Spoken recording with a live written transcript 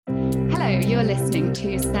You're listening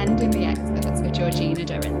to Sending the Experts with Georgina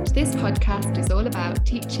Durrant. This podcast is all about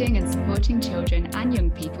teaching and supporting children and young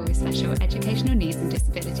people with special educational needs and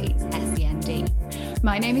disabilities, SEND.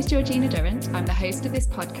 My name is Georgina Durrant. I'm the host of this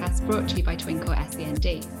podcast brought to you by Twinkle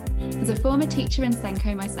SEND. As a former teacher and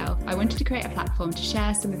SENCO myself, I wanted to create a platform to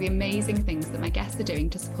share some of the amazing things that my guests are doing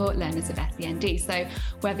to support learners with SEND. So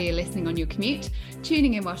whether you're listening on your commute,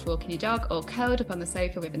 tuning in whilst walking your dog, or curled up on the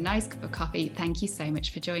sofa with a nice cup of coffee, thank you so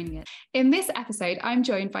much for joining us. In this episode, I'm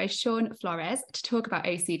joined by Shaun Flores to talk about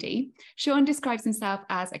OCD. Shaun describes himself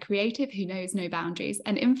as a creative who knows no boundaries,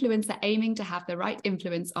 an influencer aiming to have the right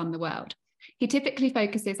influence on the world. He typically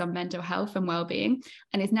focuses on mental health and well-being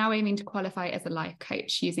and is now aiming to qualify as a life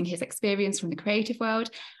coach using his experience from the creative world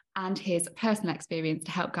and his personal experience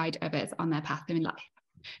to help guide others on their path in life.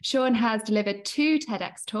 Shaun has delivered 2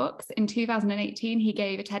 TEDx talks. In 2018, he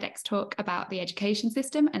gave a TEDx talk about the education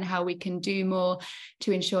system and how we can do more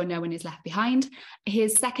to ensure no one is left behind.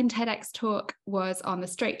 His second TEDx talk was on the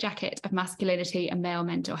straitjacket of masculinity and male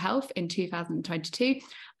mental health in 2022.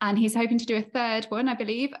 And he's hoping to do a third one, I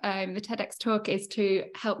believe. The TEDx talk is to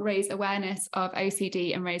help raise awareness of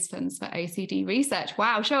OCD and raise funds for OCD research.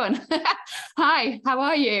 Wow, Shaun. Hi, how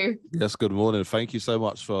are you? Yes, good morning. Thank you so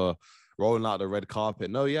much for rolling out the red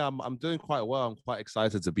carpet. No, yeah, I'm doing quite well. I'm quite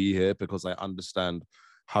excited to be here because I understand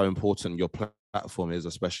how important your platform is,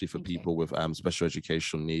 especially for people with special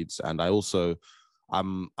educational needs. And I also,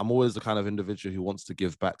 I'm always the kind of individual who wants to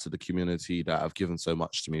give back to the community that have given so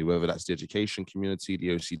much to me, whether that's the education community, the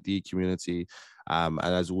OCD community. And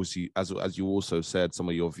as you also said, some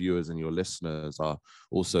of your viewers and your listeners are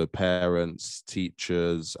also parents,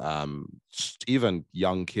 teachers, even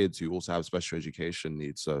young kids who also have special education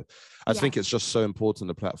needs. So I think it's just so important,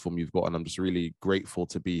 the platform you've got. And I'm just really grateful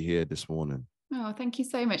to be here this morning. Oh, thank you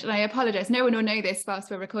so much. And I apologize. No one will know this whilst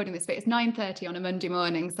we're recording this, but it's 9:30 on a Monday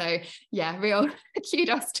morning. So yeah, real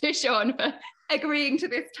kudos to Shaun for agreeing to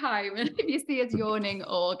this time. And if you see us yawning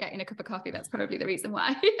or getting a cup of coffee, that's probably the reason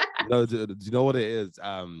why. No, do you know what it is?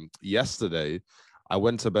 Yesterday, I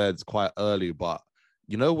went to bed quite early, but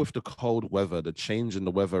you know, with the cold weather, the change in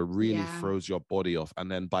the weather really throws your body off. And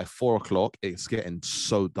then by 4 o'clock, it's getting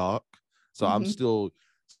so dark. So I'm still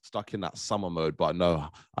stuck in that summer mode, but no,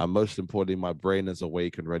 most importantly, my brain is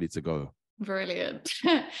awake and ready to go. Brilliant.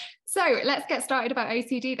 So let's get started about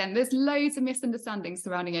OCD then. There's loads of misunderstandings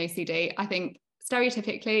surrounding OCD. I think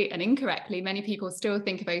stereotypically and incorrectly, many people still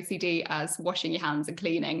think of OCD as washing your hands and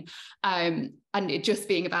cleaning, and it just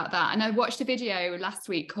being about that. And I watched a video last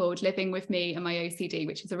week called Living with Me and My OCD,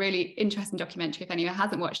 which is a really interesting documentary. If anyone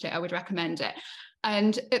hasn't watched it, I would recommend it.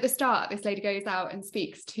 And at the start, this lady goes out and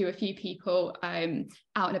speaks to a few people out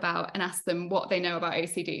and about and asks them what they know about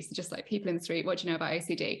OCD. So just like people in the street, what do you know about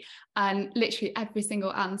OCD? And literally every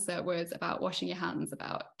single answer was about washing your hands,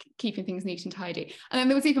 about keeping things neat and tidy. And then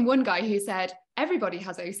there was even one guy who said, everybody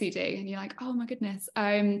has OCD. And you're like, oh my goodness.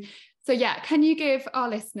 So yeah, can you give our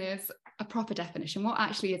listeners a proper definition? What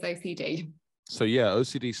actually is OCD? So yeah,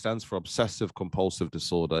 OCD stands for obsessive compulsive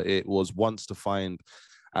disorder. It was once defined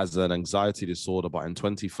as an anxiety disorder, but in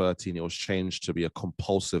 2013 it was changed to be a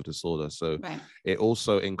compulsive disorder. So it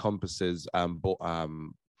also encompasses body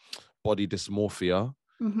dysmorphia.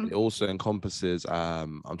 It also encompasses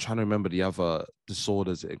I'm trying to remember the other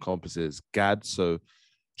disorders it encompasses. GAD, so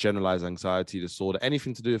generalized anxiety disorder.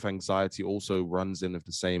 Anything to do with anxiety also runs in with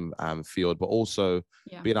the same field, but also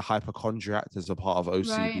being a hypochondriac is a part of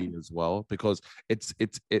OCD as well, because it's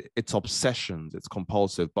obsessions, it's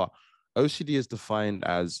compulsive. But OCD is defined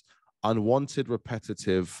as unwanted,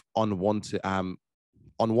 repetitive, obsessional,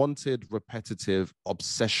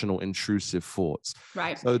 intrusive thoughts.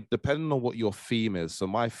 Right. So depending on what your theme is, so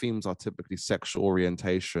my themes are typically sexual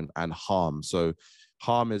orientation and harm. So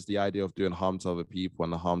harm is the idea of doing harm to other people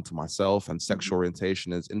and the harm to myself, and sexual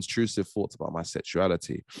orientation is intrusive thoughts about my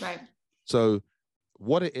sexuality. Right. So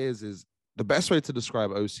what it is the best way to describe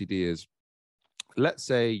OCD is, let's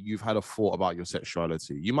say you've had a thought about your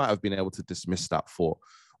sexuality. You might have been able to dismiss that thought.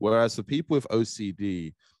 Whereas for people with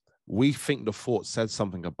OCD, we think the thought said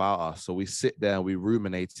something about us. So we sit there and we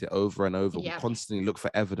ruminate it over and over. We constantly look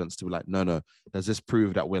for evidence to be like, no, does this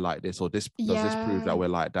prove that we're like this? Or does this prove that we're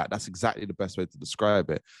like that? That's exactly the best way to describe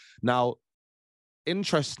it. Now,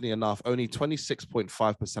 interestingly enough, only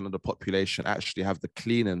 26.5% of the population actually have the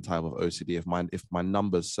cleaning type of OCD, if my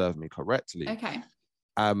numbers serve me correctly. Okay.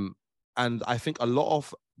 And I think a lot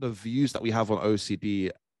of the views that we have on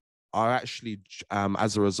OCD are actually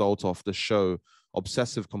as a result of the show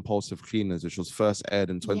Obsessive Compulsive Cleaners, which was first aired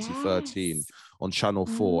in 2013 on Channel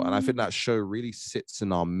 4. And I think that show really sits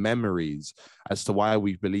in our memories as to why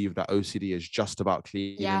we believe that OCD is just about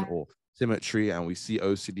cleaning or symmetry, and we see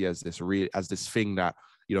OCD as this thing that,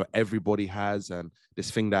 you know, everybody has, and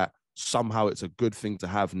this thing that somehow it's a good thing to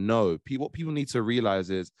have. No, what people need to realize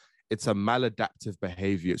is it's a maladaptive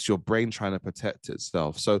behavior. It's your brain trying to protect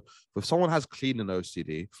itself. So if someone has cleaning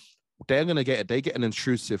OCD, they get an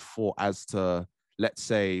intrusive thought as to, let's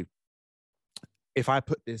say, if I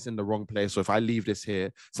put this in the wrong place, or if I leave this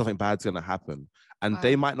here, something bad's going to happen. And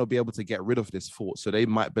they might not be able to get rid of this thought. So they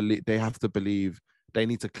have to believe they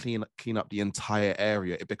need to clean up the entire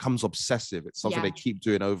area. It becomes obsessive. It's something they keep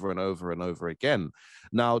doing over and over and over again.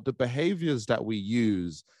 Now, the behaviors that we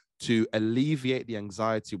use to alleviate the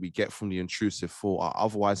anxiety we get from the intrusive thought are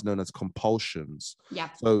otherwise known as compulsions. Yeah.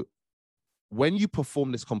 So when you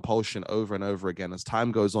perform this compulsion over and over again, as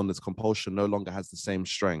time goes on, this compulsion no longer has the same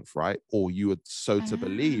strength, right? Or you would to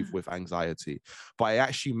believe with anxiety, but it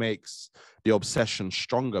actually makes the obsession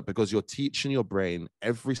stronger, because you're teaching your brain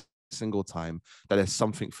every single time that there's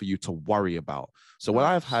something for you to worry about. So when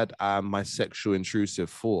I've had my sexual intrusive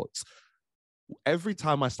thoughts, every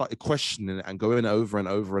time I started questioning it and going over and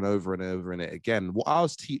over and over and over and it again, what I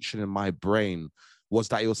was teaching in my brain was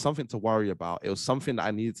that it was something to worry about. It was something that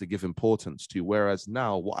I needed to give importance to. Whereas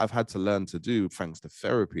now, what I've had to learn to do, thanks to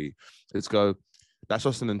therapy, is go, that's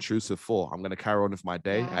just an intrusive thought. I'm going to carry on with my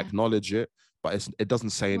day, acknowledge it, but it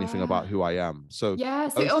doesn't say anything about who I am. So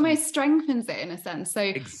so it almost strengthens it in a sense. So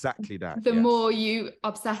exactly that. The more you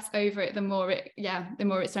obsess over it, the more it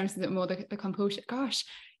strengthens it, the more the compulsion. Gosh,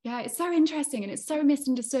 yeah, it's so interesting, and it's so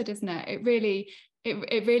misunderstood, isn't it?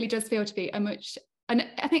 It really does feel to be a much. And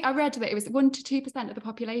I think I read that it was 1% to 2% of the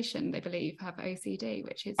population, they believe, have OCD,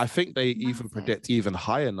 which is, I think they even predict even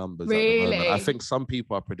higher numbers at the moment. I think some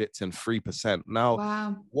people are predicting 3%.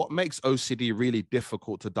 Now, what makes OCD really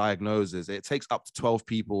difficult to diagnose is it takes up to 12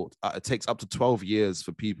 people. It takes up to 12 years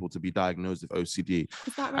for people to be diagnosed with OCD.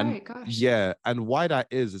 Is that right? Gosh. Yeah. And why that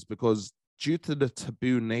is because due to the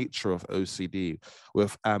taboo nature of OCD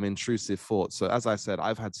with intrusive thoughts. So as I said,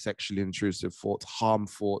 I've had sexually intrusive thoughts, harm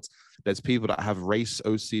thoughts. There's people that have race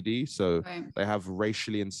OCD. So they have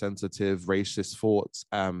racially insensitive, racist thoughts.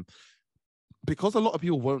 Because a lot of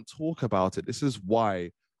people won't talk about it, this is why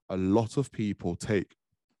a lot of people take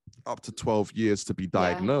up to 12 years to be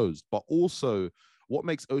diagnosed. But also, what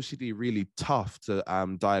makes OCD really tough to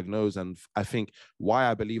diagnose, and I think why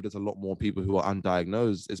I believe there's a lot more people who are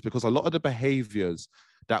undiagnosed, is because a lot of the behaviors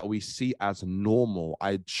that we see as normal,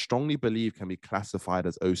 I strongly believe can be classified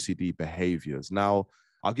as OCD behaviors. Now,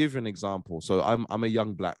 I'll give you an example. So I'm a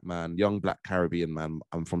young Black man, young Black Caribbean man.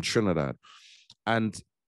 I'm from Trinidad. And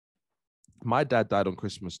my dad died on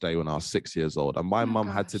Christmas Day when I was 6 years old, and my mum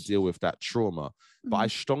had to deal with that trauma. But I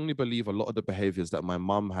strongly believe a lot of the behaviors that my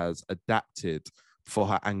mum has adapted for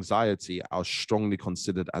her anxiety are strongly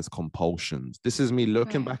considered as compulsions. This is me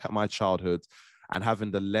looking back at my childhood and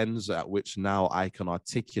having the lens at which now I can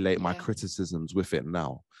articulate my criticisms with it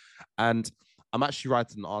now. And I'm actually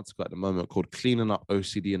writing an article at the moment called Cleaning Up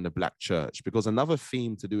OCD in the Black Church, because another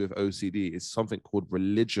theme to do with OCD is something called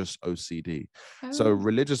religious OCD. So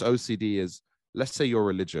religious OCD is, let's say you're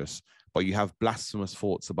religious, but you have blasphemous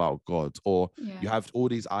thoughts about God, or you have all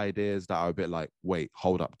these ideas that are a bit like, wait,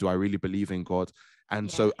 hold up, do I really believe in God? And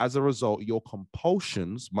so as a result, your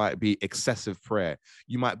compulsions might be excessive prayer.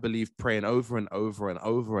 You might believe praying over and over and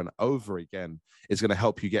over and over again is going to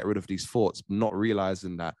help you get rid of these thoughts, not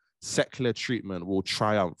realizing that secular treatment will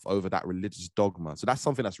triumph over that religious dogma. So that's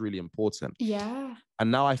something that's really important. Yeah. And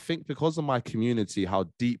now I think because of my community, how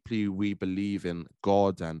deeply we believe in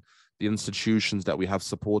God and the institutions that we have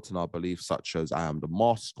supporting our beliefs, such as the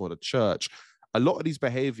mosque or the church, a lot of these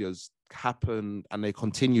behaviors happen and they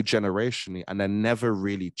continue generationally, and they're never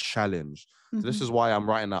really challenged. So this is why I'm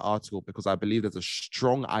writing that article, because I believe there's a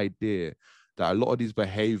strong idea that a lot of these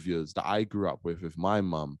behaviors that I grew up with my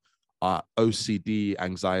mum, are OCD,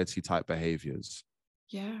 anxiety type behaviors.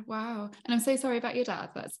 Yeah, wow. And I'm so sorry about your dad.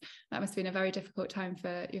 That must have been a very difficult time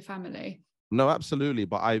for your family. No, absolutely.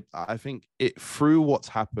 But I think through what's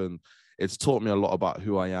happened, it's taught me a lot about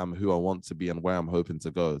who I am, who I want to be, and where I'm hoping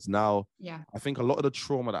to go. Now, I think a lot of the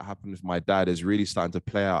trauma that happened with my dad is really starting to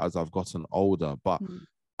play out as I've gotten older. But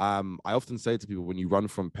I often say to people, when you run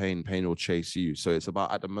from pain, pain will chase you. So it's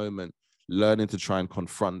about, at the moment, learning to try and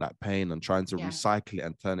confront that pain and trying to recycle it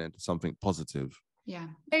and turn it into something positive. Yeah.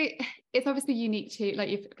 It's obviously unique to, like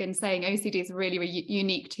you've been saying, OCD is really, really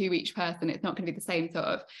unique to each person. It's not going to be the same sort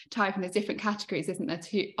of type, and there's different categories, isn't there,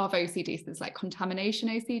 of OCD. So there's like contamination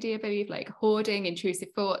OCD, I believe, like hoarding, intrusive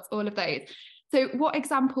thoughts, all of those. So what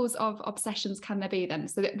examples of obsessions can there be then?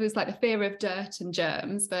 So there's like the fear of dirt and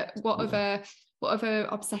germs, but what other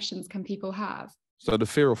obsessions can people have? So the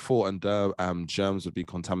fear of thought and germs would be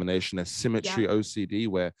contamination. There's symmetry OCD,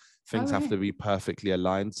 where things have to be perfectly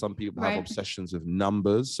aligned. Some people have obsessions with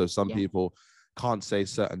numbers. So some people can't say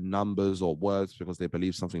certain numbers or words because they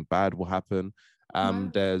believe something bad will happen.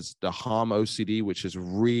 There's the harm OCD, which is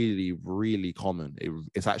really, really common.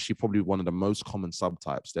 It's actually probably one of the most common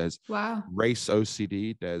subtypes. There's race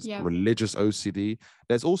OCD, there's religious OCD.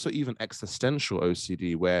 There's also even existential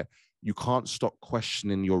OCD, where you can't stop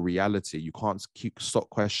questioning your reality. You can't stop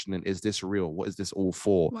questioning, is this real? What is this all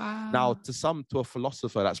for? Now, to a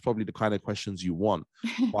philosopher, that's probably the kind of questions you want.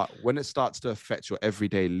 But when it starts to affect your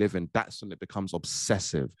everyday living, that's when it becomes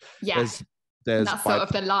obsessive. That's sort of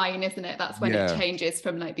the line, isn't it? That's when it changes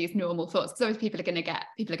from like these normal thoughts. Because always people are going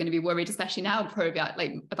to be worried, especially now,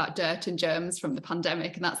 probably about dirt and germs from the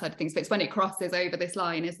pandemic and that side of things. But it's when it crosses over this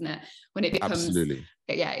line, isn't it? When it becomes,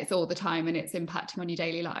 it's all the time and it's impacting on your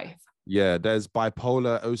daily life. Yeah, there's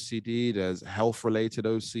bipolar OCD, there's health-related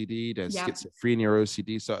OCD, there's schizophrenia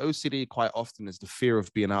OCD. So OCD quite often is the fear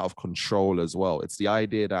of being out of control as well. It's the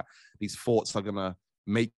idea that these thoughts are going to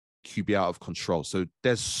make you be out of control. So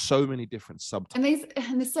there's so many different subtypes.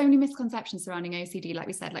 And there's so many misconceptions surrounding OCD, like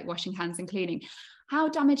we said, like washing hands and cleaning. How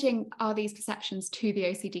damaging are these perceptions to the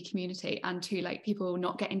OCD community and to like people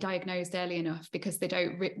not getting diagnosed early enough because they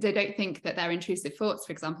don't think that their intrusive thoughts,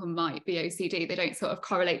 for example, might be OCD? They don't sort of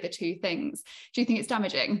correlate the two things. Do you think it's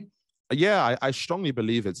damaging? Yeah, I strongly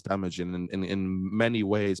believe it's damaging in many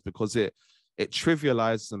ways, because it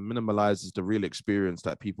trivializes and minimalizes the real experience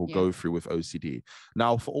that people go through with OCD.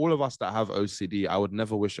 Now, for all of us that have OCD, I would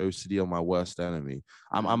never wish OCD on my worst enemy.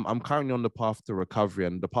 I'm currently on the path to recovery,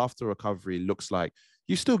 and the path to recovery looks like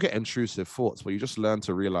you still get intrusive thoughts, but you just learn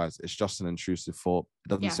to realize it's just an intrusive thought. It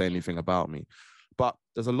doesn't say anything about me. But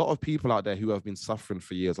there's a lot of people out there who have been suffering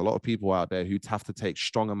for years, a lot of people out there who have to take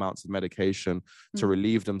strong amounts of medication to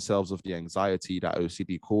relieve themselves of the anxiety that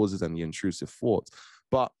OCD causes and the intrusive thoughts.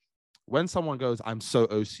 But when someone goes, I'm so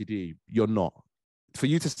OCD, you're not. For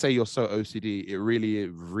you to say you're so OCD, it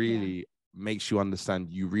really makes you understand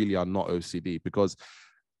you really are not OCD, because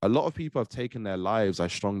a lot of people have taken their lives, I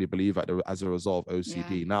strongly believe, as a result of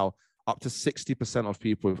OCD. Now, up to 60% of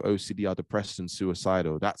people with OCD are depressed and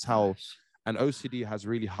suicidal. That's how... And OCD has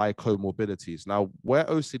really high comorbidities. Now, where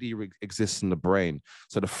OCD exists in the brain,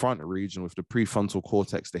 so the front region with the prefrontal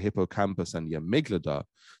cortex, the hippocampus, and the amygdala.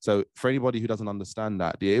 So for anybody who doesn't understand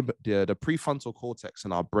that, the prefrontal cortex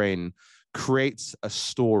in our brain creates a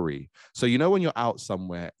story. So, you know, when you're out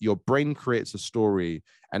somewhere, your brain creates a story.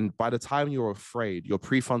 And by the time you're afraid, your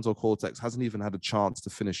prefrontal cortex hasn't even had a chance to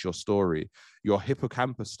finish your story. Your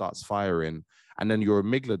hippocampus starts firing. And then your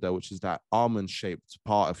amygdala, which is that almond-shaped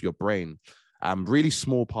part of your brain, really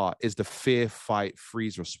small part, is the fear, fight,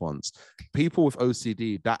 freeze response. People with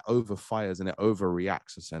OCD, that overfires and it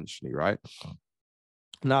overreacts essentially, right?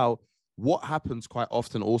 Now, what happens quite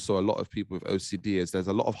often also, a lot of people with OCD, is there's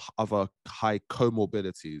a lot of other high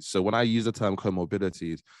comorbidities. So when I use the term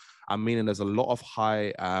comorbidities, I'm meaning there's a lot of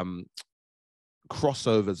high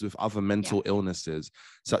crossovers with other mental illnesses,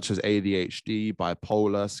 such as ADHD,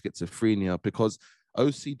 bipolar, schizophrenia, because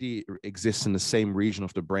OCD exists in the same region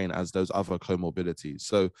of the brain as those other comorbidities.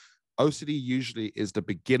 So OCD usually is the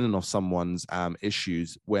beginning of someone's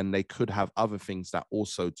issues when they could have other things that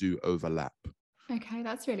also do overlap. Okay,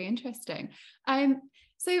 that's really interesting.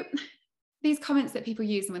 So these comments that people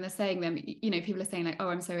use when they're saying them, you know, people are saying like, oh,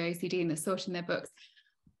 I'm so OCD, and they're sorting their books.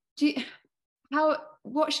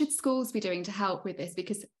 What should schools be doing to help with this?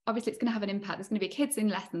 Because obviously it's going to have an impact. There's going to be kids in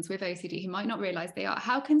lessons with OCD who might not realize they are.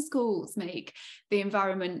 How can schools make the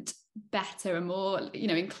environment better and more, you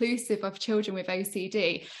know, inclusive of children with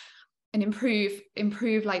OCD, and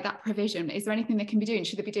improve like that provision? Is there anything they can be doing?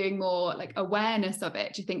 Should they be doing more like awareness of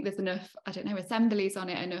it? Do you think there's enough, I don't know, assemblies on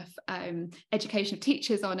it, enough education of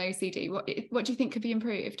teachers on OCD? What do you think could be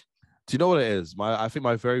improved? Do you know what it is? I think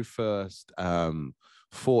my very first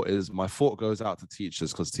my thought goes out to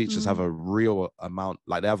teachers, because teachers have a real amount,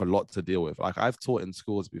 like they have a lot to deal with. Like I've taught in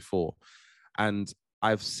schools before, and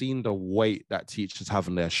I've seen the weight that teachers have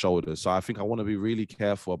on their shoulders. So I think I want to be really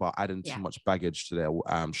careful about adding too much baggage to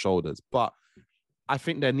their shoulders. But I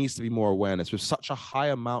think there needs to be more awareness. With such a high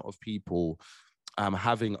amount of people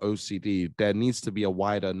having OCD, there needs to be a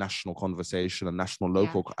wider national conversation, a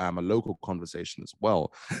local conversation as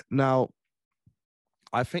well. Now,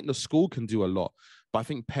 I think the school can do a lot, but I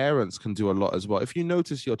think parents can do a lot as well. If you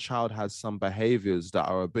notice your child has some behaviors that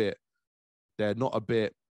are they're not a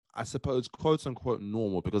bit, I suppose, quote unquote,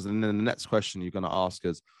 normal, because then the next question you're going to ask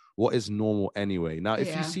is, what is normal anyway? Now,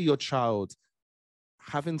 if you see your child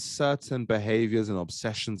having certain behaviors and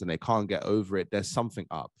obsessions and they can't get over it, there's something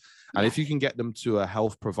up. And if you can get them to a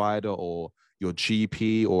health provider or your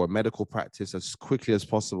GP or a medical practice as quickly as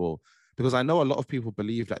possible, because I know a lot of people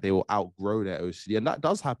believe that they will outgrow their OCD, and that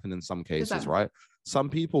does happen in some cases, right? Some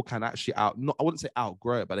people can actually I wouldn't say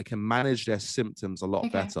outgrow it, but they can manage their symptoms a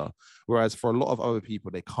lot better. Whereas for a lot of other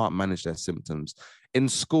people, they can't manage their symptoms. In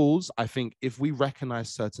schools, I think if we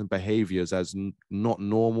recognize certain behaviors as not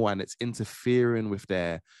normal and it's interfering with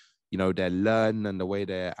their, their learning and the way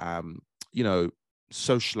they're,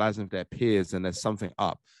 socializing with their peers, and there's something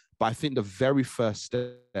up. But I think the very first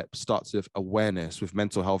step starts with awareness with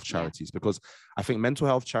mental health charities, because I think mental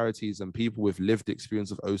health charities and people with lived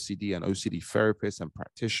experience of OCD and OCD therapists and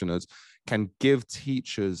practitioners can give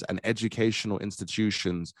teachers and educational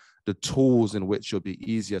institutions the tools in which it'll be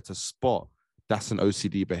easier to spot that's an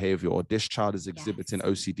OCD behavior, or this child is exhibiting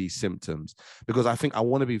OCD symptoms. Because I think I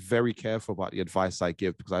want to be very careful about the advice I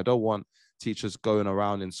give, because I don't want teachers going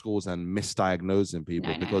around in schools and misdiagnosing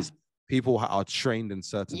people, because people are trained in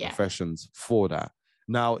certain professions for that.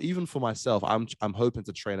 Now, even for myself, I'm hoping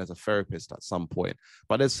to train as a therapist at some point,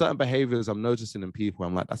 but there's certain behaviors I'm noticing in people.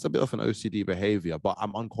 I'm like, that's a bit of an OCD behavior, but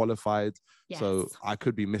I'm unqualified. So I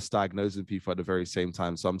could be misdiagnosing people at the very same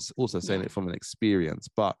time. So I'm also saying it from an experience,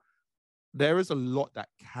 but there is a lot that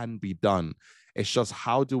can be done. It's just,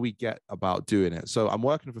 how do we get about doing it? So I'm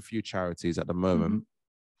working with a few charities at the moment.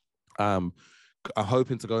 I'm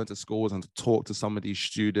hoping to go into schools and to talk to some of these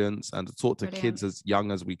students and to talk to kids as young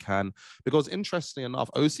as we can, because interestingly enough,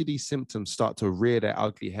 OCD symptoms start to rear their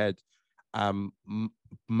ugly head,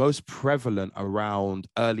 most prevalent around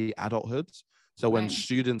early adulthood. So when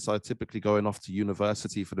students are typically going off to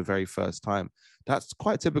university for the very first time, that's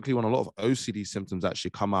quite typically when a lot of OCD symptoms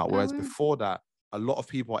actually come out. Whereas before that, a lot of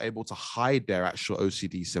people are able to hide their actual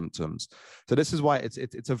OCD symptoms. So this is why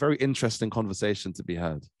it's a very interesting conversation to be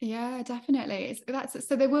had. Yeah, definitely.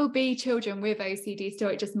 So there will be children with OCD still.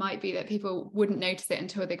 It just might be that people wouldn't notice it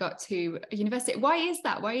until they got to university. Why is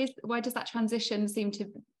that? Why does that transition seem to?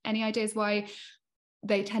 Any ideas why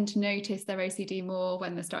they tend to notice their OCD more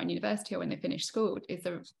when they're starting university or when they finish school? Is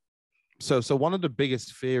there? So one of the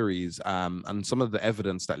biggest theories, and some of the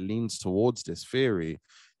evidence that leans towards this theory,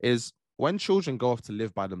 is when children go off to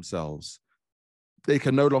live by themselves, they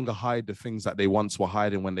can no longer hide the things that they once were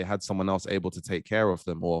hiding when they had someone else able to take care of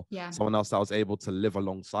them, or someone else that was able to live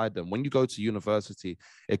alongside them. When you go to university,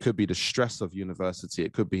 it could be the stress of university.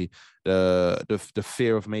 It could be the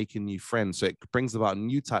fear of making new friends. So it brings about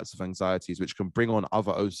new types of anxieties, which can bring on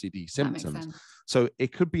other OCD symptoms. So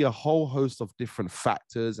it could be a whole host of different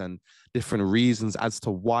factors and different reasons as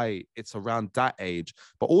to why it's around that age.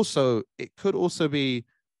 But also, it could also be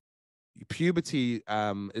puberty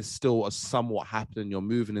is still a somewhat happening. You're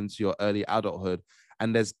moving into your early adulthood,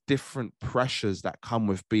 and there's different pressures that come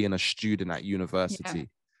with being a student at university.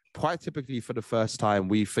 Quite typically, for the first time,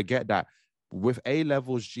 we forget that with A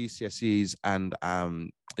levels, GCSEs, and a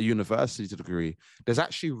university degree, there's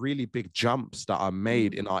actually really big jumps that are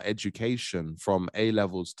made in our education from A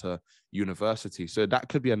levels to university. So that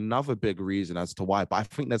could be another big reason as to why. But I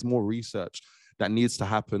think there's more research that needs to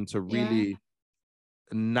happen to really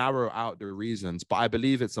narrow out the reasons. But I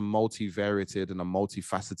believe it's a multivariated and a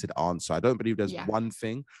multifaceted answer. I don't believe there's one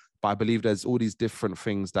thing, but I believe there's all these different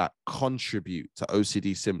things that contribute to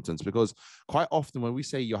OCD symptoms. Because quite often when we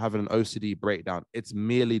say you're having an OCD breakdown, it's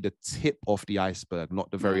merely the tip of the iceberg,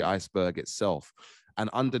 not the very iceberg itself. And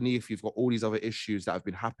underneath, you've got all these other issues that have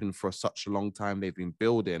been happening for such a long time. They've been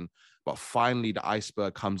building, but finally the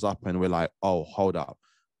iceberg comes up and we're like, oh, hold up.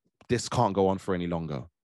 This can't go on for any longer.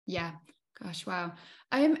 Yeah. Gosh, wow.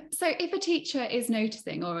 So if a teacher is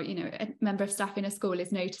noticing, or, a member of staff in a school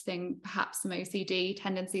is noticing perhaps some OCD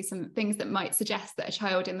tendencies, some things that might suggest that a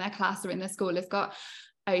child in their class or in their school has got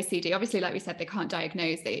OCD, obviously, like we said, they can't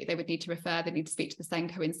diagnose. They would need to refer, they need to speak to the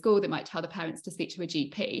SENCO in school. They might tell the parents to speak to a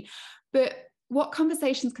GP. But what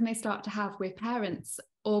conversations can they start to have with parents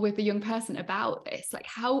or with the young person about this? Like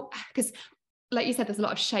because like you said, there's a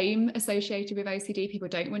lot of shame associated with OCD. People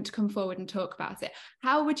don't want to come forward and talk about it.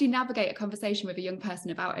 How would you navigate a conversation with a young person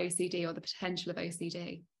about OCD or the potential of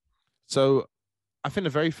OCD? So I think the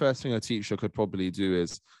very first thing a teacher could probably do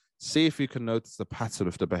is see if you can notice the pattern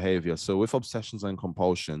of the behavior. So with obsessions and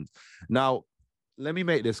compulsions. Now, let me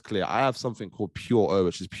make this clear. I have something called pure O,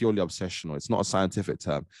 which is purely obsessional. It's not a scientific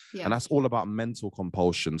term. And that's all about mental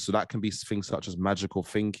compulsion. So that can be things such as magical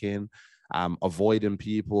thinking, avoiding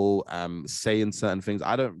people, saying certain things.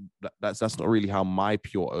 That's not really how my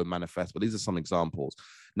pure O manifests, but these are some examples.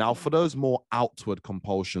 Now, for those more outward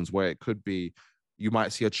compulsions, where it could be, you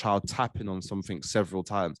might see a child tapping on something several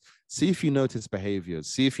times. See if you notice behaviors,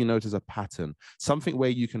 see if you notice a pattern, something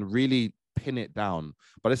where you can really pin it down.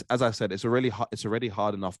 But as I said, it's already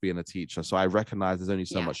hard enough being a teacher. So I recognize there's only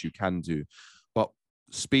so much you can do. But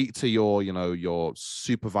speak to your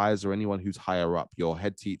supervisor, anyone who's higher up, your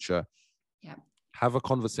head teacher. Yeah. Have a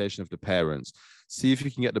conversation with the parents. See if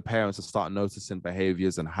you can get the parents to start noticing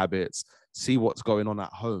behaviors and habits. See what's going on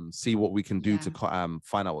at home. See what we can do to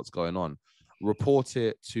find out what's going on. Report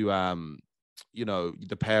it to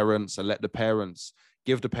the parents, and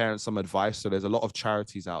give the parents some advice. So there's a lot of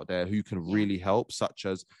charities out there who can really help, such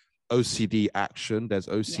as OCD Action. There's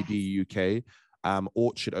OCD UK,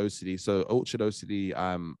 Orchard OCD. So Orchard OCD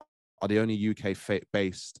are the only UK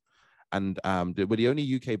based, and we're the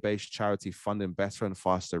only UK-based charity funding better and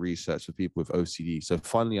faster research for people with OCD. So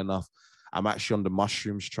funnily enough, I'm actually on the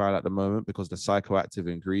mushrooms trial at the moment, because the psychoactive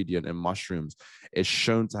ingredient in mushrooms is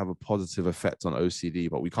shown to have a positive effect on OCD,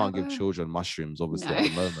 but we can't give children mushrooms, obviously, at the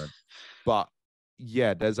moment. But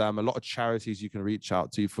yeah, there's a lot of charities you can reach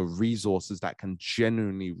out to for resources that can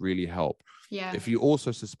genuinely really help. Yeah. If you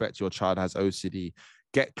also suspect your child has OCD,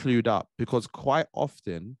 get clued up, because quite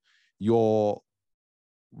often your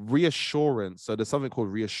reassurance, so there's something called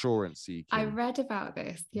reassurance seeking. I read about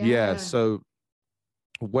this. Yeah. So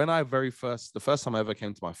when the first time I ever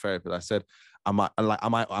came to my therapist, I said, am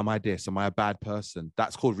I this? Am I a bad person?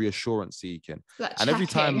 That's called reassurance seeking. And every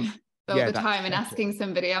time all the time and asking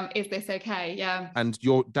somebody, is this okay? Yeah. And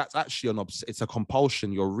that's actually it's a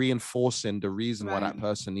compulsion. You're reinforcing the reason why that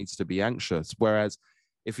person needs to be anxious. Whereas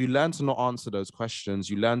if you learn to not answer those questions,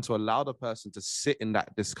 you learn to allow the person to sit in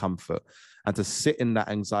that discomfort and to sit in that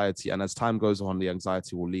anxiety. And as time goes on, the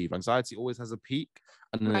anxiety will leave. Anxiety always has a peak,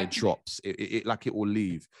 and then it drops. It will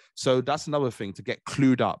leave. So that's another thing, to get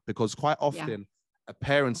clued up, because quite often a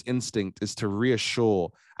parent's instinct is to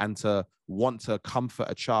reassure and to want to comfort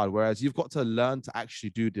a child, whereas you've got to learn to actually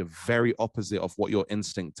do the very opposite of what your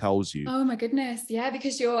instinct tells you. Oh my goodness. Yeah,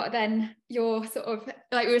 because you're sort of,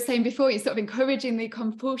 like we were saying before, you're sort of encouraging the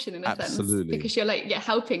compulsion in a sense, because you're like,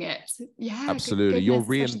 helping it. Yeah, absolutely.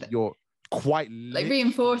 You're quite like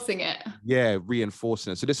reinforcing it. Yeah,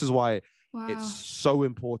 reinforcing it. So this is why it's so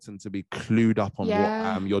important to be clued up on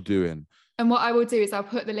what you're doing. And what I will do is I'll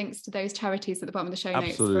put the links to those charities at the bottom of the show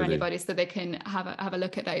notes for anybody, so they can have a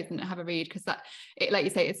look at those and have a read, because like you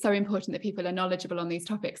say, it's so important that people are knowledgeable on these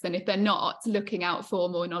topics. And if they're not, looking out for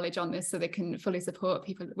more knowledge on this so they can fully support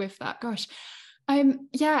people with that. Gosh.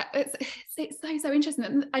 It's so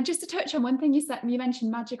interesting. And just to touch on one thing you said, you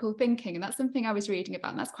mentioned magical thinking, and that's something I was reading about,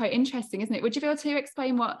 and that's quite interesting, isn't it? Would you be able to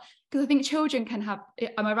explain because I think children can have,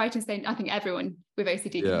 am I right in saying, I think everyone with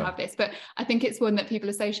OCD can have this, but I think it's one that people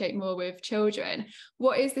associate more with children.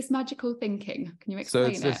 What is this magical thinking? Can you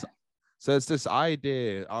explain it? So it's this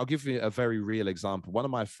idea. I'll give you a very real example. One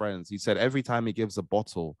of my friends, he said every time he gives a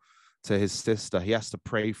bottle to his sister, he has to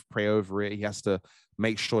pray over it. He has to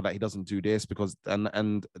make sure that he doesn't do this, because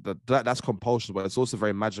that's compulsion, but it's also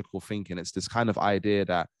very magical thinking. It's this kind of idea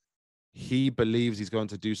that he believes he's going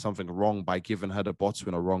to do something wrong by giving her the bottle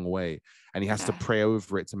in a wrong way, and he has to pray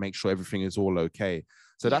over it to make sure everything is all okay.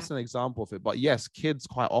 So that's an example of it. But yes, kids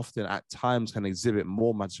quite often at times can exhibit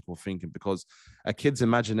more magical thinking, because a kid's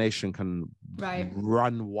imagination can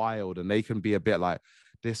run wild, and they can be a bit like,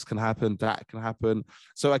 this can happen, that can happen.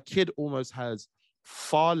 So a kid almost has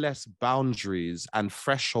far less boundaries and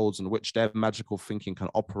thresholds in which their magical thinking can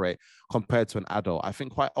operate compared to an adult. I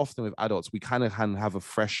think quite often with adults, we kind of can have a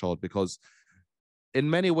threshold, because in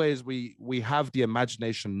many ways we have the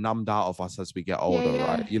imagination numbed out of us as we get older,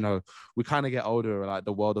 right? We kind of get older, like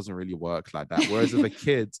the world doesn't really work like that. Whereas with the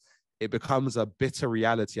kids, it becomes a bitter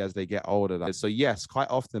reality as they get older. So yes, quite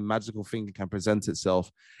often magical thinking can present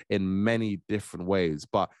itself in many different ways.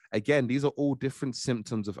 But again, these are all different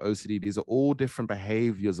symptoms of OCD. These are all different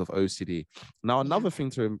behaviors of OCD. Now, another thing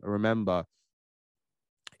to remember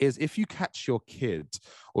is if you catch your kid,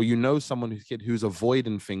 or someone who's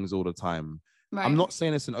avoiding things all the time, I'm not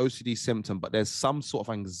saying it's an OCD symptom, but there's some sort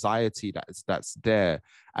of anxiety that's there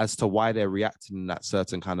as to why they're reacting in that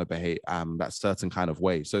certain kind of that certain kind of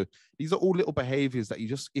way. So these are all little behaviors that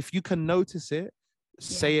if you can notice it,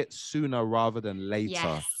 say it sooner rather than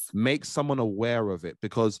later. Make someone aware of it,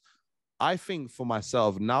 because I think for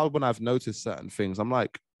myself now, when I've noticed certain things, I'm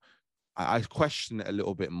like, I question it a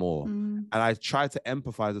little bit more, and I try to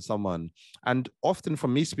empathize with someone. And often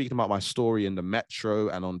from me speaking about my story in the Metro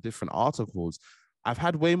and on different articles, I've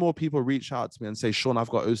had way more people reach out to me and say, Shaun, I've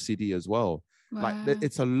got OCD as well. Like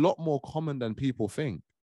it's a lot more common than people think.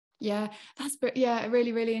 Yeah, that's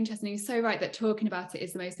really, really interesting. You're so right that talking about it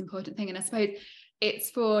is the most important thing. And I suppose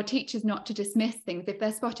it's for teachers not to dismiss things. If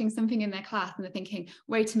they're spotting something in their class and they're thinking,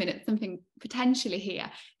 wait a minute, something potentially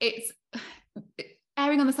here,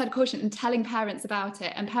 erring on the side of caution and telling parents about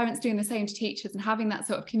it, and parents doing the same to teachers and having that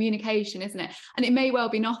sort of communication, isn't it? And it may well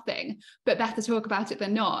be nothing, but better talk about it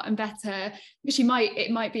than not. And better,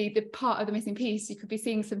 it might be the part of the missing piece. They could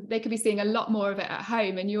be seeing a lot more of it at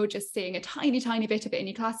home, and you're just seeing a tiny bit of it in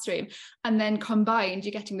your classroom. And then combined,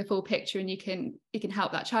 you're getting the full picture, and you can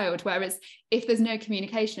help that child. Whereas if there's no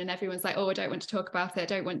communication and everyone's like, oh, I don't want to talk about it, I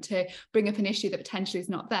don't want to bring up an issue that potentially is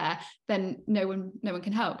not there, then no one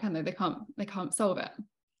can help, can they? They can't solve it.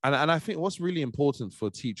 And I think what's really important for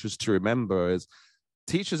teachers to remember is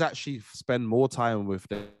teachers actually spend more time with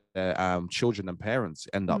their children than parents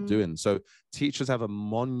end up doing. So teachers have a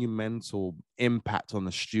monumental impact on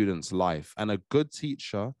the student's life, and a good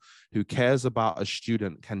teacher who cares about a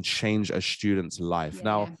student can change a student's life.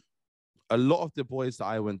 A lot of the boys that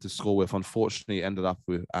I went to school with, unfortunately, ended up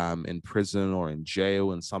in prison or in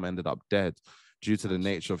jail, and some ended up dead due to the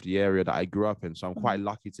nature of the area that I grew up in. So I'm quite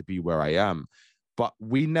lucky to be where I am. But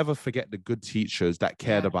we never forget the good teachers that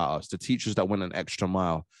cared about us, the teachers that went an extra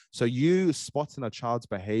mile. So you spotting a child's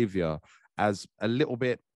behavior as a little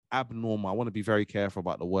bit abnormal. I want to be very careful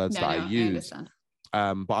about the words that I use.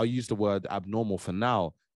 But I'll use the word abnormal for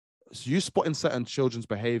now. So you spotting certain children's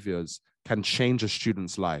behaviors can change a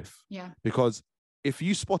student's life. Yeah. Because if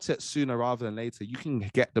you spot it sooner rather than later, you can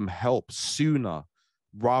get them help sooner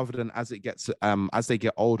rather than as they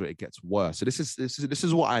get older, it gets worse. So this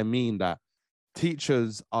is what I mean, that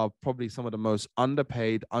teachers are probably some of the most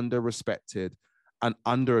underpaid, underrespected, and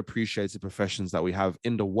underappreciated professions that we have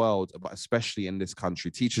in the world, but especially in this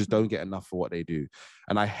country. Teachers don't get enough for what they do.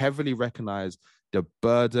 And I heavily recognize the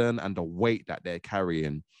burden and the weight that they're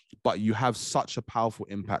carrying, but you have such a powerful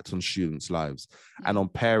impact on students' lives and on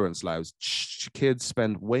parents' lives. Kids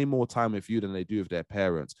spend way more time with you than they do with their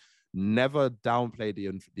parents. Never downplay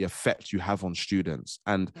the effect you have on students.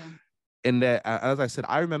 And in there, as I said,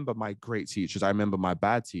 I remember my great teachers. I remember my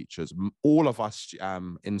bad teachers. All of us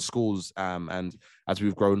in schools and as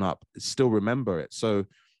we've grown up still remember it. So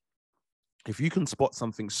if you can spot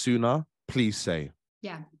something sooner, please say.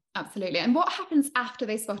 Yeah, absolutely. And what happens after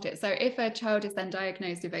they spot it? So if a child is then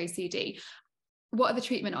diagnosed with OCD, what are the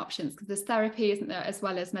treatment options? Because there's therapy, isn't there, as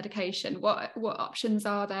well as medication. What options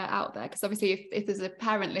are there out there? Because obviously if there's a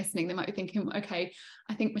parent listening, they might be thinking, okay,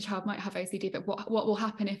 I think my child might have OCD, but what will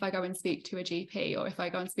happen if I go and speak to a GP, or if I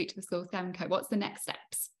go and speak to the school SEMCO? What's the next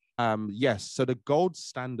steps? Yes. So the gold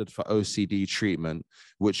standard for OCD treatment,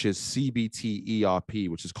 which is CBT ERP,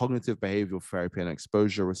 which is cognitive behavioral therapy and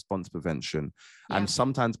exposure response prevention. And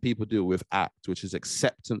sometimes people do it with ACT, which is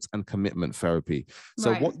acceptance and commitment therapy.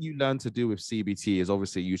 So what you learn to do with CBT is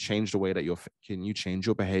obviously you change the way that you're thinking, you change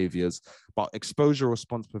your behaviors, but exposure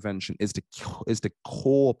response prevention is the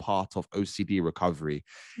core part of OCD recovery.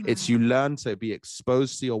 It's you learn to be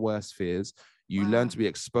exposed to your worst fears. You learn to be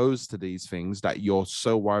exposed to these things that you're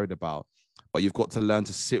so worried about, but you've got to learn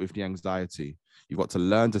to sit with the anxiety. You've got to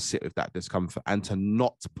learn to sit with that discomfort and to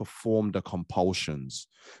not perform the compulsions.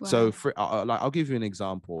 So I'll give you an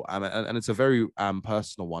example, and it's a very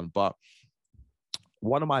personal one, but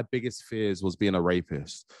one of my biggest fears was being a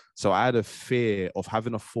rapist. So I had a fear of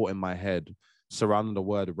having a thought in my head surrounding the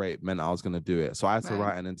word rape meant I was going to do it. So I had to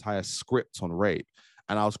write an entire script on rape,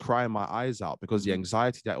 and I was crying my eyes out because the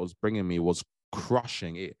anxiety that it was bringing me was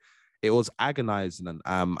crushing it. It was agonizing, and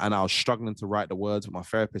I was struggling to write the words. But my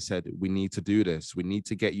therapist said, we need to do this. We need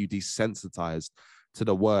to get you desensitized to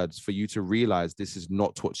the words for you to realize this is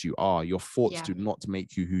not what you are. Your thoughts do not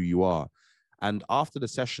make you who you are. And after the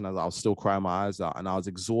session, I was still crying my eyes out and I was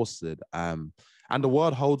exhausted. And the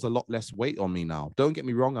word holds a lot less weight on me now. Don't get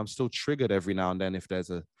me wrong. I'm still triggered every now and then if there's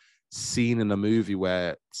a scene in a movie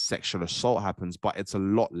where sexual assault happens, but it's a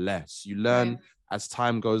lot less. You learn as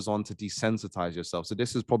time goes on to desensitize yourself. So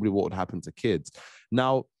this is probably what would happen to kids.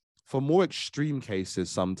 Now, for more extreme cases,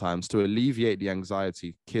 sometimes to alleviate the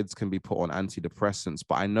anxiety, kids can be put on antidepressants,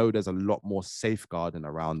 but I know there's a lot more safeguarding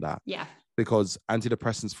around that. Yeah. Because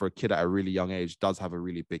antidepressants for a kid at a really young age does have a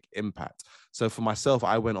really big impact. So for myself,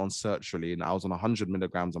 I went on sertraline and I was on 100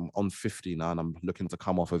 milligrams. I'm on 50 now and I'm looking to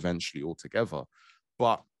come off eventually altogether.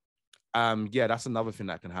 But that's another thing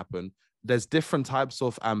that can happen. There's different types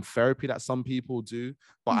of therapy that some people do,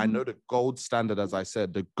 but I know the gold standard, as I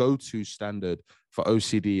said, the go-to standard for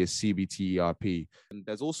OCD is CBT ERP. And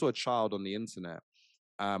there's also a child on the internet.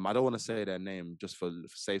 I don't want to say their name just for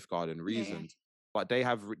safeguarding reasons, but they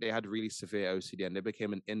had really severe OCD and they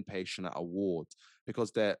became an inpatient at a ward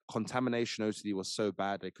because their contamination OCD was so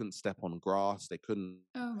bad they couldn't step on grass, they couldn't.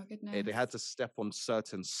 Oh my goodness! They had to step on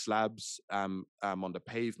certain slabs on the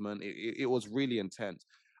pavement. It was really intense,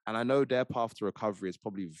 and I know their path to recovery is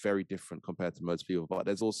probably very different compared to most people. But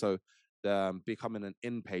there's also becoming an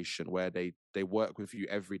inpatient where they work with you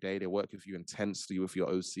every day, they work with you intensely with your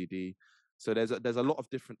OCD. So there's a lot of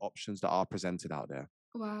different options that are presented out there.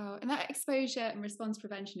 Wow. And that exposure and response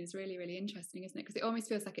prevention is really, really interesting, isn't it? Because it almost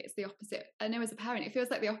feels like it's the opposite. I know as a parent, it feels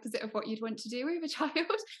like the opposite of what you'd want to do with a child.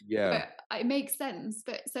 Yeah. But it makes sense.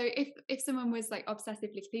 But so if someone was like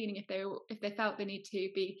obsessively cleaning, if they felt they need to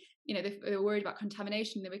be, they were worried about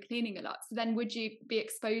contamination, they were cleaning a lot. So then would you be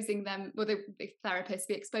exposing them, or the therapist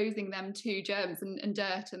be exposing them to germs and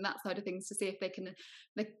dirt and that side of things to see if they can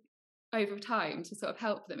over time to sort of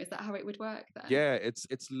help them? Is that how it would work then? Yeah, it's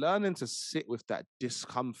learning to sit with that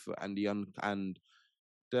discomfort and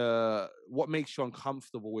the what makes you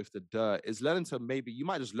uncomfortable with the dirt is learning to, maybe you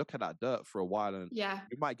might just look at that dirt for a while and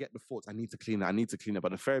you might get the thoughts, I need to clean it,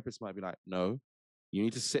 but the therapist might be like, no, you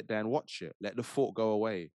need to sit there and watch it, let the thought go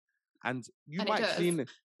away, and you might clean it.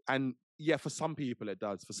 And yeah, for some people it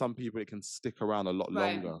does. For some people it can stick around a lot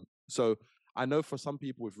longer. So I know for some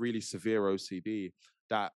people with really severe OCD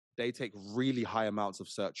that they take really high amounts of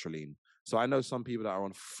sertraline. So I know some people that are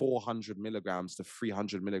on 400 milligrams to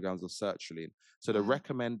 300 milligrams of sertraline. So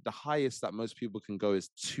the highest that most people can go is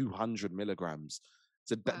 200 milligrams.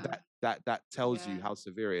 So that tells you how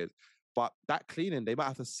severe it is. But that cleaning, they might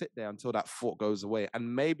have to sit there until that thought goes away.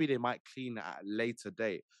 And maybe they might clean it at a later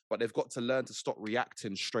date, but they've got to learn to stop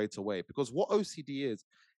reacting straight away. Because what OCD is,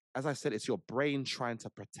 as I said, it's your brain trying to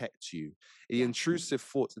protect you. The intrusive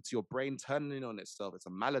thoughts, it's your brain turning in on itself. It's a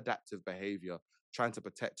maladaptive behavior trying to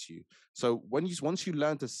protect you. So once you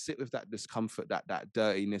learn to sit with that discomfort, that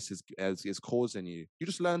dirtiness is causing you, you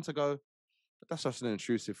just learn to go, that's just an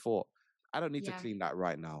intrusive thought. I don't need to clean that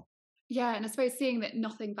right now. Yeah, and I suppose seeing that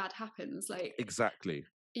nothing bad happens, like exactly.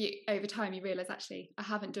 Over time you realize, actually, I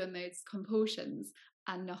haven't done those compulsions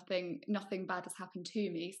and nothing bad has happened to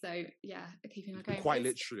me. So yeah, keeping on going. Quite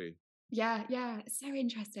literally. Yeah, it's so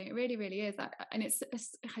interesting. It really, really is. And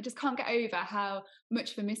I just can't get over how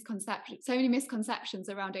much of a misconception, so many misconceptions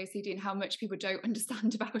around OCD and how much people don't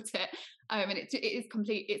understand about it. And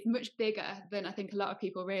it's much bigger than I think a lot of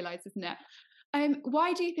people realize, isn't it?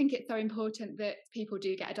 Why do you think it's so important that people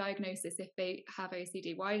do get a diagnosis if they have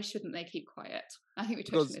OCD? Why shouldn't they keep quiet? I think we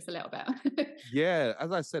touched on this a little bit. Yeah,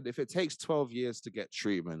 as I said, if it takes 12 years to get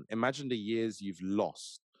treatment, imagine the years you've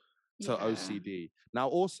lost to OCD. Now,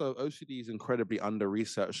 also, OCD is incredibly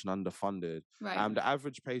under-researched and underfunded. The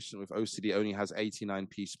average patient with OCD only has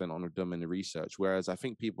 89p spent on them in the research, whereas I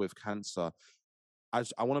think people with cancer,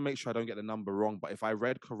 I want to make sure I don't get the number wrong, but if I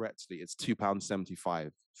read correctly, it's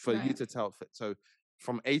 £2.75 for you to tell. So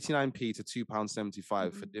from 89p to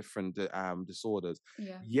 £2.75 for different disorders.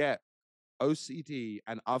 Yet OCD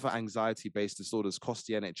and other anxiety-based disorders cost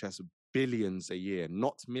the NHS billions a year,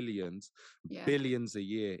 not millions, billions a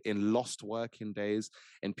year in lost working days,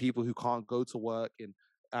 in people who can't go to work, in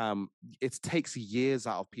it takes years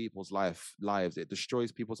out of people's lives. It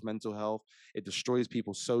destroys people's mental health. It destroys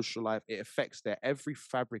people's social life. It affects every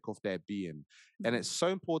fabric of their being. And it's so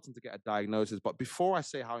important to get a diagnosis. But before I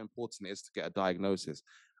say how important it is to get a diagnosis,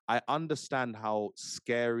 I understand how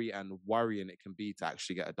scary and worrying it can be to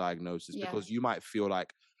actually get a diagnosis, because you might feel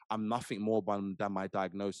like, I'm nothing more than my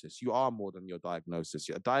diagnosis. You are more than your diagnosis.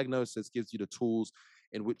 Your diagnosis gives you the tools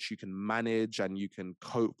in which you can manage and you can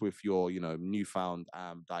cope with your, newfound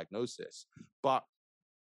diagnosis. But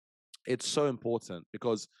it's so important,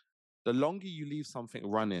 because the longer you leave something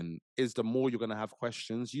running is the more you're going to have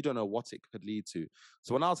questions. You don't know what it could lead to.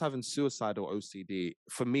 So when I was having suicidal OCD,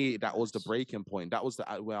 for me, that was the breaking point. That was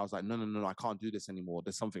where I was like, no, I can't do this anymore.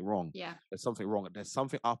 There's something wrong. There's something wrong. There's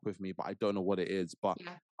something up with me, but I don't know what it is. But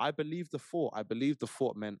I believed the thought. I believed the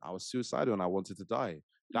thought meant I was suicidal and I wanted to die.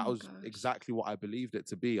 That was exactly what I believed it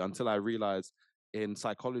to be, until I realized in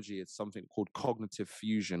psychology, it's something called cognitive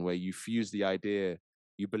fusion, where you fuse the idea.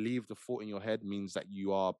 You believe the thought in your head means that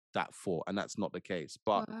you are that thought, and that's not the case.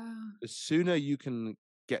 But the sooner you can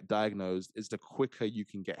get diagnosed is the quicker you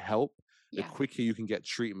can get help, the quicker you can get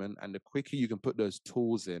treatment, and the quicker you can put those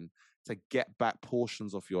tools in to get back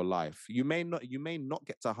portions of your life. You may not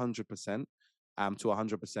get to 100%, to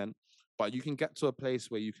 100%, but you can get to a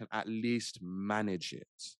place where you can at least manage it.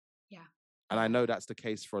 And I know that's the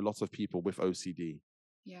case for a lot of people with OCD.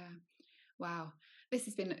 Wow. This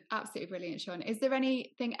has been absolutely brilliant, Shaun. Is there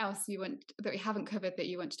anything else that we haven't covered that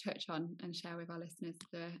you want to touch on and share with our listeners,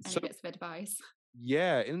 any bits of advice?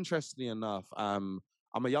 Yeah, interestingly enough, I'm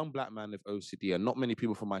a young Black man with OCD, and not many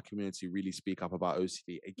people from my community really speak up about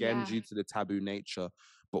OCD, again, due to the taboo nature,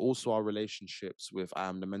 but also our relationships with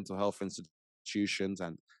the mental health institutions,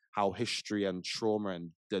 and how history and trauma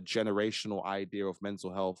and the generational idea of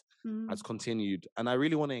mental health has continued. And I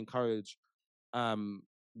really want to encourage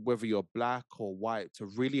whether you're black or white, to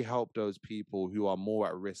really help those people who are more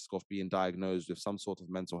at risk of being diagnosed with some sort of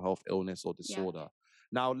mental health illness or disorder.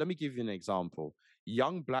 Now, let me give you an example.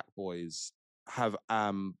 Young black boys have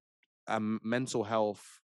mental health.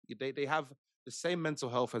 They have the same mental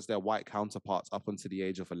health as their white counterparts up until the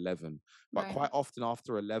age of 11. But quite often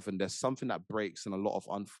after 11, there's something that breaks in a lot of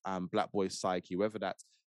black boys' psyche, whether that's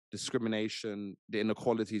discrimination, the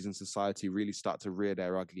inequalities in society really start to rear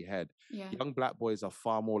their ugly head. Young black boys are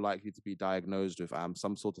far more likely to be diagnosed with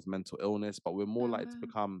some sort of mental illness, but we're more likely to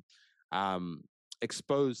become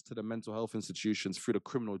exposed to the mental health institutions through the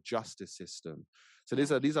criminal justice system. So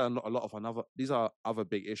these are other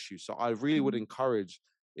big issues. So I really would encourage,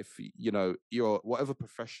 if you're whatever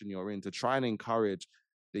profession you're in, to try and encourage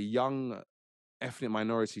the young ethnic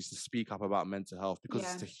minorities to speak up about mental health, because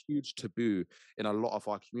it's a huge taboo in a lot of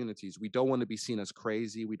our communities. We don't want to be seen as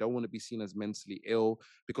crazy. We don't want to be seen as mentally ill,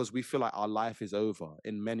 because we feel like our life is over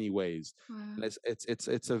in many ways. And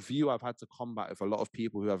it's a view I've had to combat with a lot of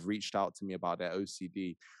people who have reached out to me about their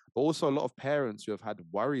OCD, but also a lot of parents who have had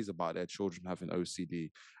worries about their children having OCD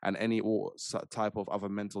and any type of other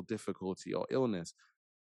mental difficulty or illness.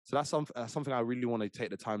 So that's something I really want to take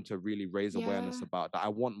the time to really raise awareness about, that I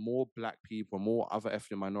want more black people, more other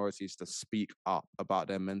ethnic minorities to speak up about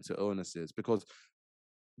their mental illnesses, because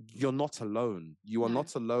you're not alone. You are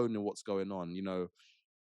not alone in what's going on.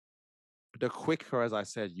 The quicker, as I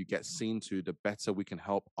said, you get seen to, the better we can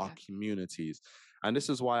help our communities. And this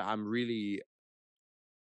is why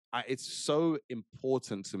it's so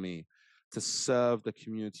important to me to serve the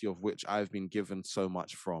community of which I've been given so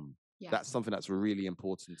much from. That's something that's really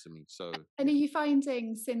important to me. So, and are you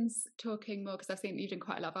finding, since talking more, because I've seen you've done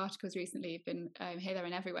quite a lot of articles recently, you've been here, there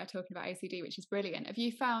and everywhere talking about OCD, which is brilliant. Have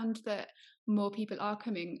you found that more people are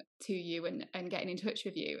coming to you and getting in touch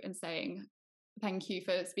with you and saying, thank you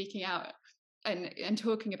for speaking out and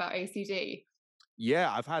talking about OCD?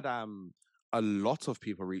 Yeah, I've had a lot of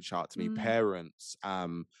people reach out to me, parents, a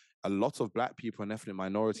lot of black people and ethnic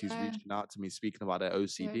minorities reaching out to me, speaking about their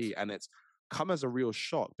OCD. And it's come as a real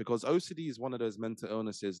shock, because OCD is one of those mental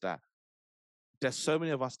illnesses that there's so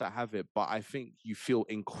many of us that have it, but I think you feel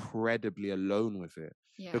incredibly alone with it.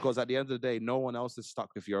 Because at the end of the day, no one else is stuck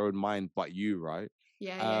with your own mind but you, right?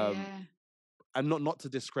 And not to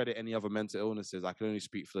discredit any other mental illnesses, I can only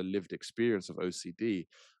speak for the lived experience of OCD.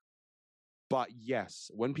 But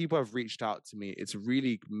yes, when people have reached out to me, it's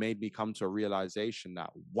really made me come to a realization that,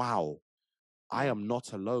 wow, I am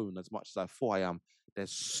not alone as much as I thought I am.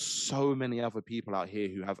 There's so many other people out here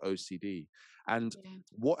who have OCD. And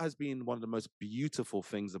what has been one of the most beautiful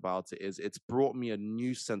things about it is it's brought me a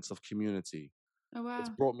new sense of community. Oh, wow. It's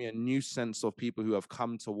brought me a new sense of people who have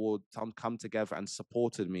come together and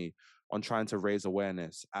supported me on trying to raise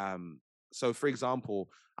awareness. So, for example,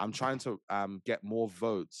 I'm trying to get more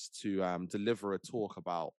votes to deliver a talk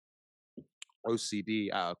about OCD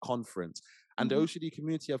at a conference. And the OCD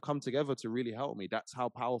community have come together to really help me. That's how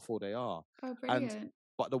powerful they are. Oh, brilliant.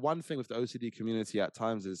 But the one thing with the OCD community at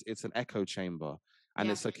times is it's an echo chamber.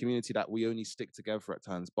 And it's a community that we only stick together at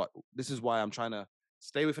times. But this is why I'm trying to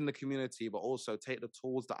stay within the community, but also take the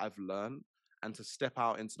tools that I've learned and to step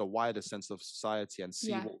out into the wider sense of society and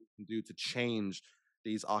see what we can do to change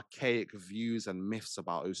these archaic views and myths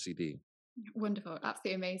about OCD. Wonderful,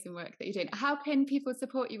 absolutely amazing work that you're doing. How can people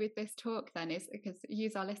support you with this talk then? Is because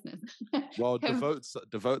use our listeners. Well, the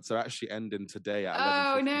votes are actually ending today at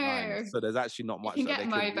 11:59. No. So there's actually not much. You can get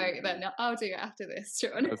my vote then. I'll do it after this,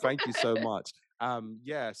 Shaun. No, thank you so much.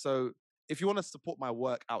 So if you want to support my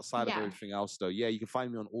work outside of everything else, though, you can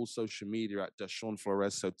find me on all social media at Shaun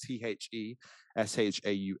Flores. So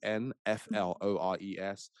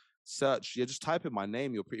TheShaunFlores. Search, just type in my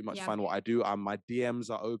name, you'll pretty much find what I do. My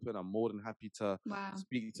DMs are open. I'm more than happy to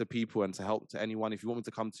speak to people and to help to anyone. If you want me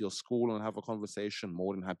to come to your school and have a conversation,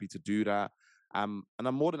 more than happy to do that. And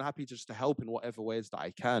I'm more than happy just to help in whatever ways that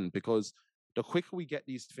I can, because the quicker we get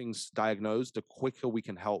these things diagnosed, the quicker we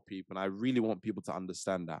can help people. And I really want people to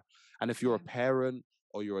understand that. And if you're a parent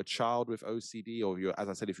or you're a child with OCD, or as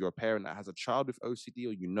I said, if you're a parent that has a child with OCD,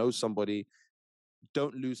 or you know somebody,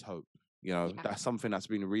 don't lose hope. That's something that's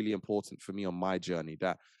been really important for me on my journey,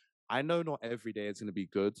 that I know not every day is going to be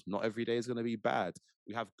good. Not every day is going to be bad.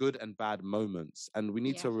 We have good and bad moments. And we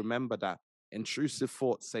need to remember that intrusive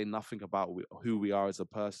thoughts say nothing about who we are as a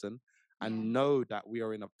person, and know that we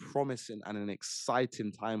are in a promising and an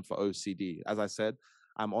exciting time for OCD. As I said,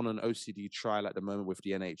 I'm on an OCD trial at the moment with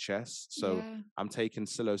the NHS. So I'm taking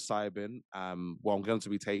psilocybin. I'm going to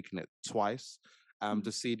be taking it twice.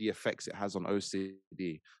 To see the effects it has on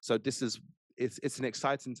OCD. So it's an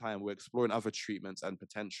exciting time. We're exploring other treatments and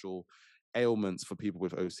potential ailments for people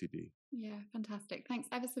with OCD. Yeah, fantastic. Thanks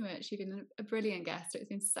ever so much. You've been a brilliant guest. It's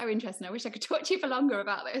been so interesting. I wish I could talk to you for longer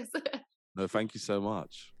about this. No, thank you so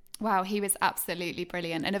much. Wow, he was absolutely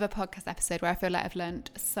brilliant. Another podcast episode where I feel like I've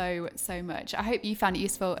learned so much. I hope you found it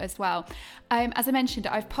useful as well. As I mentioned,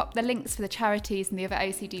 I've popped the links for the charities and the other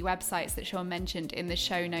OCD websites that Shaun mentioned in the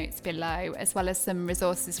show notes below, as well as some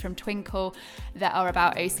resources from Twinkle that are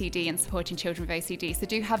about OCD and supporting children with OCD. So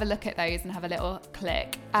do have a look at those and have a little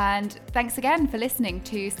click. And thanks again for listening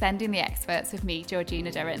to Sending the Experts with me,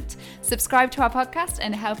 Georgina Durrant. Subscribe to our podcast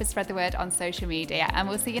and help us spread the word on social media. And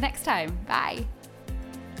we'll see you next time. Bye.